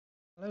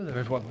Hello there,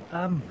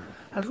 everyone.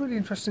 Had a really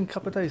interesting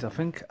couple of days, I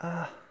think.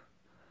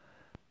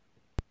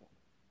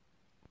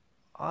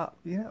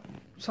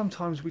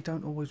 Sometimes we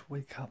don't always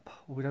wake up,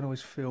 or we don't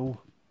always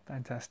feel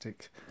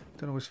fantastic.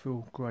 Don't always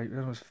feel great. We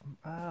always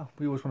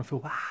want to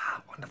feel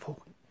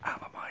wonderful,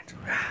 out of my mind.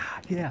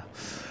 Yeah,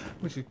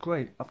 which is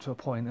great up to a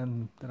point,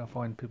 and then I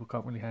find people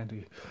can't really handle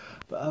you.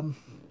 But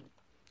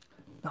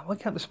I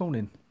woke up this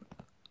morning.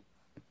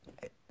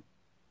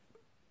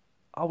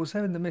 I was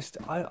there in the mist.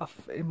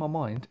 In my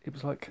mind, it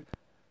was like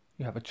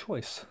you have a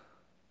choice.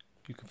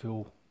 You can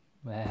feel,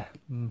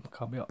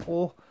 can't be up,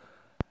 or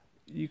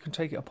you can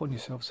take it upon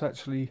yourself to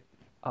actually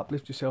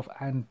uplift yourself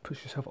and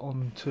push yourself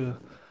on to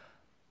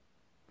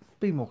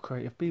be more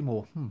creative, be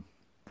more.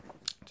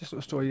 Just a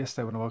little story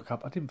yesterday when I woke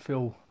up. I didn't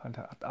feel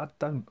fantastic. I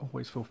don't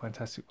always feel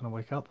fantastic when I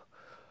wake up.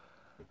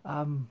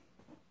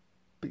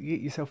 But you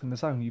get yourself in the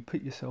zone. You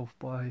put yourself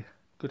by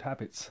good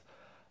habits.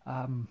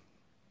 For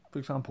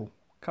example,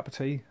 cup of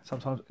tea.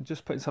 Sometimes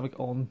just putting something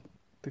on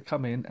to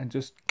come in and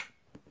just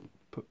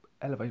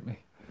elevate me.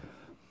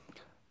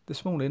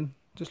 This morning,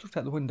 just looked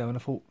out the window and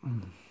I thought,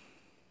 and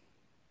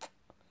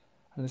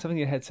then something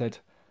in your head said,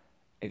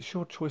 it's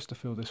your choice to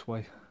feel this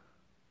way.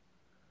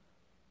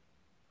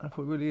 And I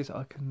thought it really is.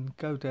 I can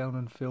go down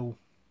and feel,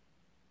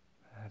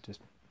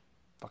 just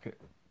fuck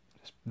it,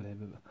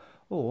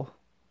 or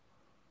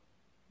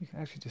you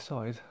can actually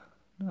decide,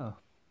 no,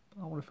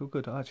 I want to feel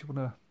good. I actually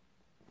want to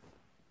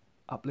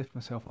uplift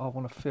myself. I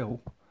want to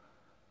feel,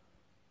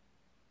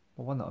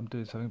 well, one, that I'm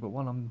doing something, but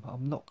one,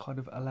 I'm not kind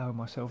of allowing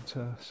myself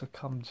to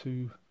succumb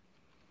to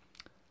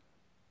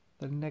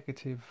the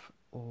negative,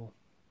 or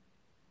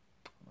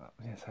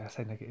yes, I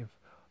say negative,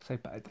 say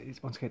bad.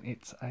 It's, once again,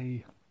 it's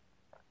a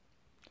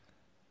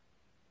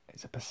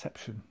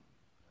perception.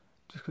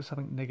 Just because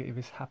something negative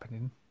is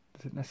happening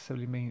doesn't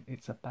necessarily mean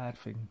it's a bad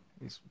thing.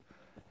 Is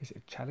it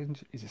a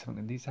challenge? Is it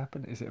something that needs to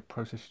happen? Is it a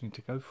process you need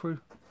to go through?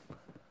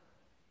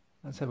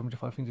 And so when we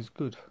define things as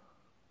good,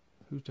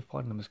 who's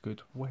defining them as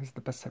good? Where's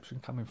the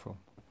perception coming from?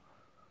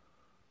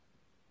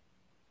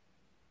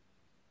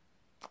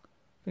 I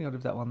think I'll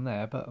leave that one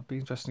there, but it'll be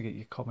interesting to get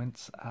your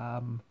comments.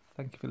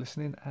 Thank you for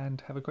listening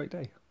and have a great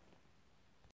day.